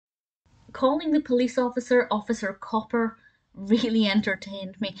calling the police officer Officer Copper really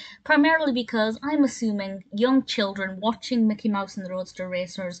entertained me, primarily because I'm assuming young children watching Mickey Mouse and the Roadster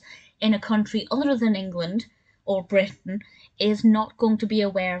Racers in a country other than England or Britain is not going to be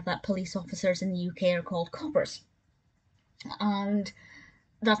aware that police officers in the UK are called coppers. And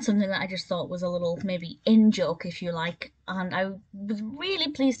that's something that I just thought was a little maybe in joke, if you like. And I was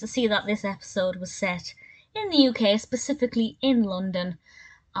really pleased to see that this episode was set in the UK, specifically in London.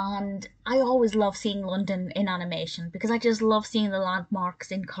 And I always love seeing London in animation because I just love seeing the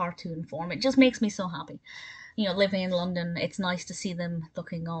landmarks in cartoon form. It just makes me so happy. You know, living in London, it's nice to see them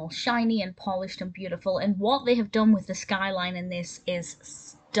looking all shiny and polished and beautiful. And what they have done with the skyline in this is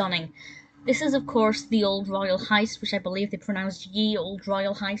stunning. This is, of course, the Old Royal Heist, which I believe they pronounced Ye Old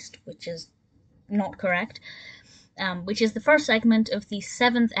Royal Heist, which is not correct. Which is the first segment of the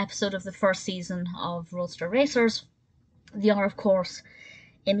 7th episode of the first season of Roadster Racers. They are, of course,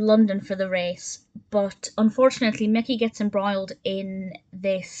 in London for the race, but unfortunately Mickey gets embroiled in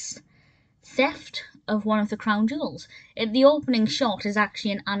this theft of one of the crown jewels. The opening shot is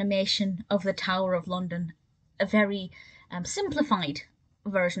actually an animation of the Tower of London, a very simplified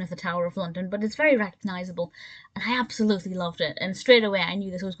version of the Tower of London, but it's very recognisable, and I absolutely loved it. And straight away I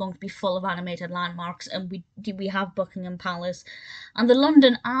knew this was going to be full of animated landmarks, and we have Buckingham Palace and the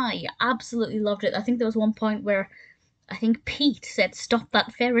London Eye. Absolutely loved it. I think there was one point where I think Pete said, "Stop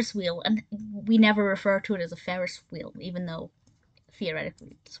that Ferris wheel," and we never refer to it as a Ferris wheel, even though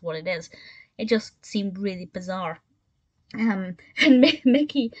theoretically it's what it is. It just seemed really bizarre. And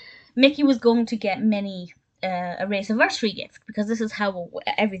Mickey was going to get Minnie a race-anniversary gift, because this is how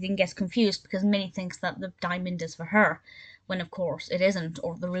everything gets confused, because Minnie thinks that the diamond is for her, when of course it isn't,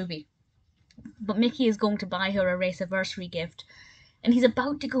 or the ruby. But Mickey is going to buy her a race-anniversary gift, and he's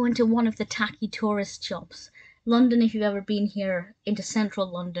about to go into one of the tacky tourist shops. London, if you've ever been here into central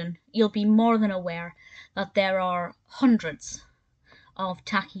London, you'll be more than aware that there are hundreds of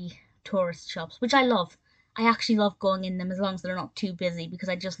tacky tourist shops, which I love. I actually love going in them as long as they're not too busy, because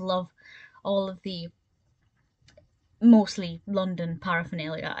I just love all of the mostly London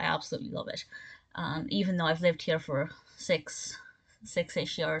paraphernalia. I absolutely love it. Even though I've lived here for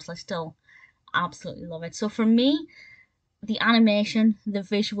six-ish years, I still absolutely love it. So for me, the animation, the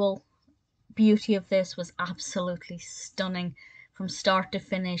visual beauty of this was absolutely stunning from start to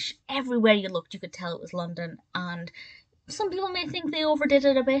finish. Everywhere you looked, you could tell it was London, and some people may think they overdid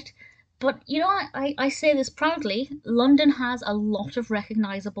it a bit, but you know, I say this proudly, London has a lot of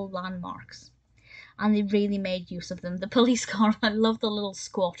recognisable landmarks, and they really made use of them. The police car, I love the little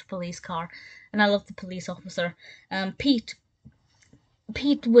squat police car, and I love the police officer. Pete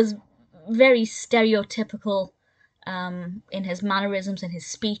was very stereotypical in his mannerisms and his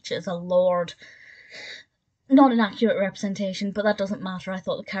speech as a lord. Not an accurate representation, but that doesn't matter. I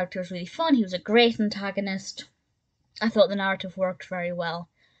thought the character was really fun. He was a great antagonist. I thought the narrative worked very well.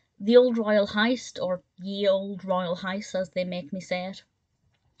 The Old Royal Heist, or Ye Old Royal Heist as they make me say it,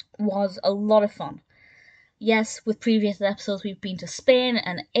 was a lot of fun. Yes, with previous episodes we've been to Spain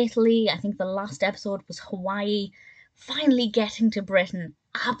and Italy. I think the last episode was Hawaii. Finally getting to Britain.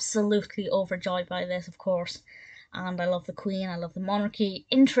 Absolutely overjoyed by this, of course. And I love the Queen, I love the monarchy.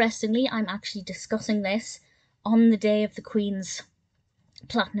 Interestingly, I'm actually discussing this on the day of the Queen's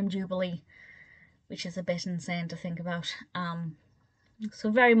Platinum Jubilee, which is a bit insane to think about.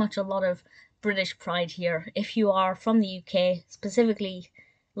 So very much a lot of British pride here. If you are from the UK, specifically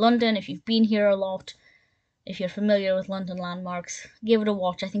London, if you've been here a lot, if you're familiar with London landmarks, give it a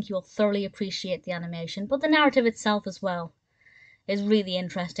watch. I think you will thoroughly appreciate the animation, but the narrative itself as well is really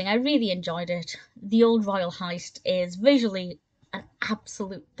interesting. I really enjoyed it. The Old Royal Heist is visually an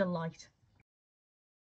absolute delight.